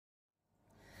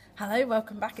Hello,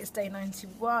 welcome back. It's day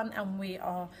 91 and we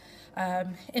are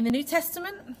in the New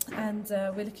Testament, and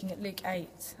we're looking at Luke 8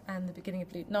 and the beginning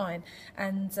of Luke 9.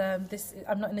 And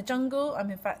I'm not in the jungle, I'm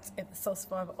in fact at the Soul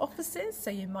Survivor offices, so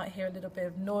you might hear a little bit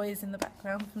of noise in the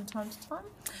background from time to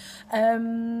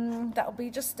time. That'll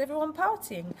be just everyone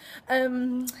partying.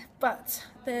 But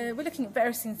we're looking at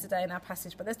various things today in our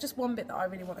passage, but there's just one bit that I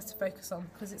really want us to focus on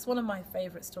because it's one of my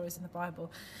favourite stories in the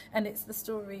Bible, and it's the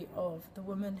story of the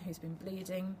woman who's been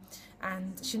bleeding,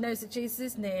 and she knows that Jesus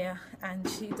is near, and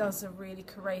she does a really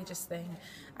courageous thing,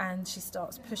 and she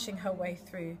starts pushing her way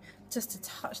through just to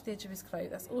touch the edge of his cloak.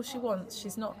 That's all she wants.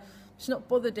 She's not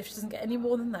bothered if she doesn't get any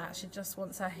more than that. She just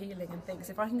wants her healing and thinks,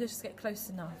 if I can just get close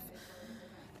enough.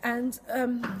 And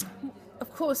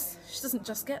of course, she doesn't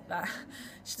just get that.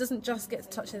 She doesn't just get to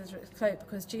touch the edge of his cloak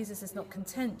because Jesus is not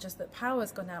content just that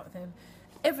power's gone out of him.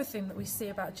 Everything that we see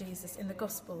about Jesus in the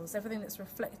Gospels, everything that's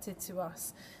reflected to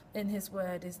us in his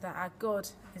word, is that our God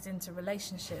is into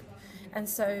relationship. And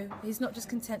so he's not just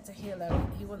content to heal her,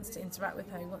 he wants to interact with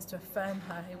her, he wants to affirm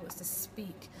her, he wants to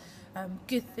speak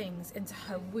good things into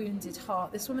her wounded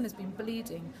heart. This woman has been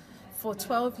bleeding for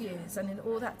 12 years, and in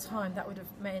all that time that would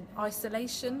have meant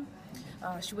isolation.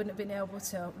 She wouldn't have been able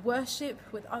to worship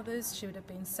with others, she would have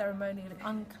been ceremonially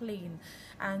unclean,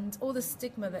 and all the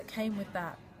stigma that came with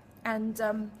that.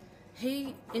 And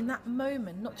he, in that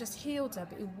moment, not just healed her,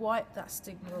 but he wiped that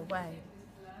stigma away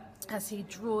as he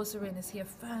draws her in, as he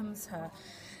affirms her,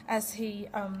 as he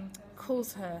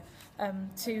calls her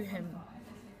to him.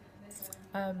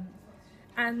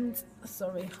 And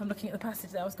sorry, I'm looking at the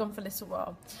passage there, I was gone for a little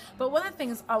while. But one of the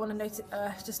things I want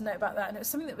to just note about that, and it was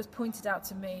something that was pointed out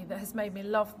to me that has made me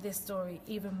love this story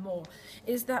even more,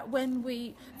 is that when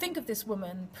we think of this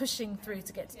woman pushing through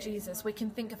to get to Jesus, we can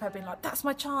think of her being like, that's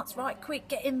my chance, right, quick,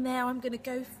 get in there, I'm going to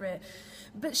go for it.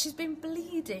 But she's been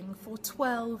bleeding for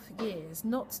 12 years,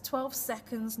 not 12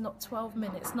 seconds, not 12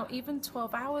 minutes, not even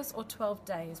 12 hours or 12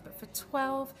 days, but for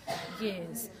 12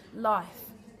 years,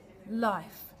 life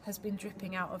has been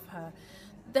dripping out of her.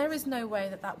 There is no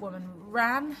way that woman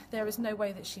ran. There is no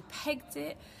way that she pegged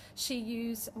it. She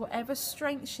used whatever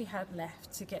strength she had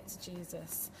left to get to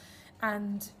Jesus,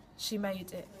 and she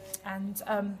made it. And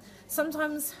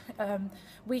sometimes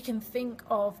we can think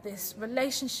of this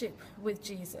relationship with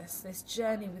Jesus, this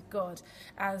journey with God,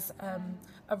 as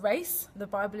a race. The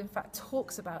Bible, in fact,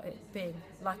 talks about it being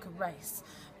like a race.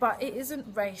 But it isn't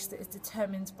a race that is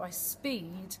determined by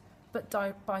speed, but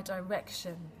by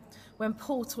direction. When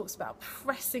Paul talks about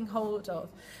pressing hold of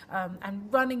and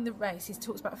running the race, he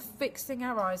talks about fixing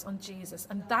our eyes on Jesus,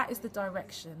 and that is the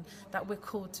direction that we're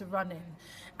called to run in.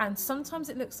 And sometimes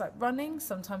it looks like running,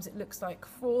 sometimes it looks like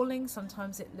crawling,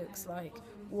 sometimes it looks like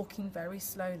walking very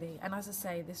slowly. And as I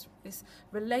say, this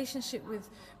relationship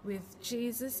with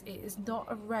Jesus, it is not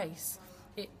a race.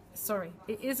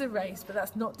 It is a race, but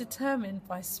that's not determined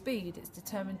by speed, it's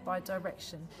determined by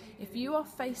direction. If you are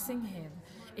facing him,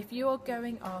 if you are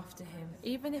going after him,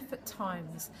 even if at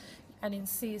times and in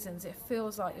seasons it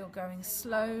feels like you're going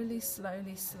slowly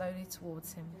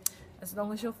towards him, as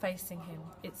long as you're facing him,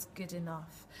 it's good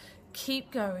enough.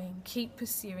 Keep going, keep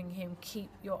pursuing him, keep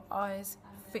your eyes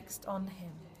fixed on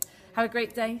him. Have a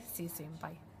great day. See you soon.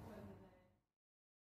 Bye.